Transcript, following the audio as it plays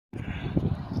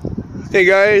Hey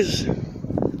guys,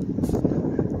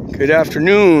 good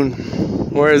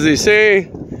afternoon, or as they say,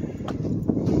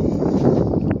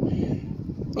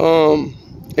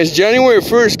 it's January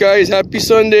 1st, guys. Happy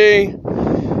Sunday.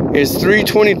 It's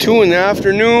 3:22 in the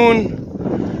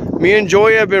afternoon. Me and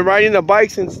Joy have been riding the bike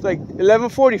since like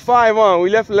 11:45 on. We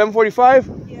left 11:45?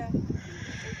 Yeah.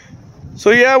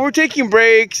 So yeah, we're taking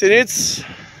breaks, and it's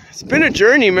been a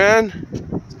journey, man.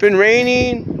 It's been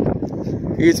raining.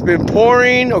 It's been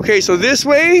pouring. Okay, so this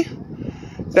way,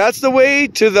 that's the way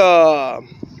to the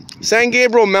San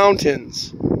Gabriel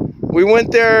Mountains. We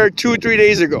went there 2-3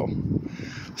 days ago.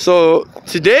 So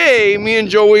today, me and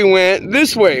Joey went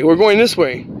this way. We're going this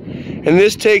way. And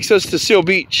this takes us to Seal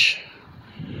Beach.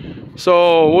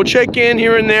 So we'll check in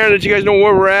here and there, let you guys know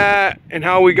where we're at and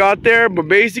how we got there. But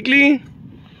basically,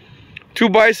 2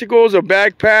 bicycles, a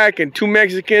backpack, and 2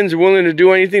 Mexicans willing to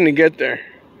do anything to get there.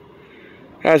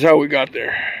 That's how we got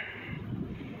there.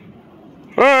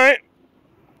 Alright.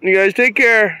 You guys take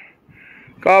care.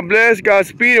 God bless,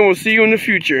 Godspeed, and we'll see you in the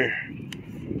future.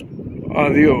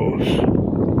 Adios.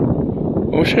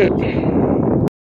 Oh shit.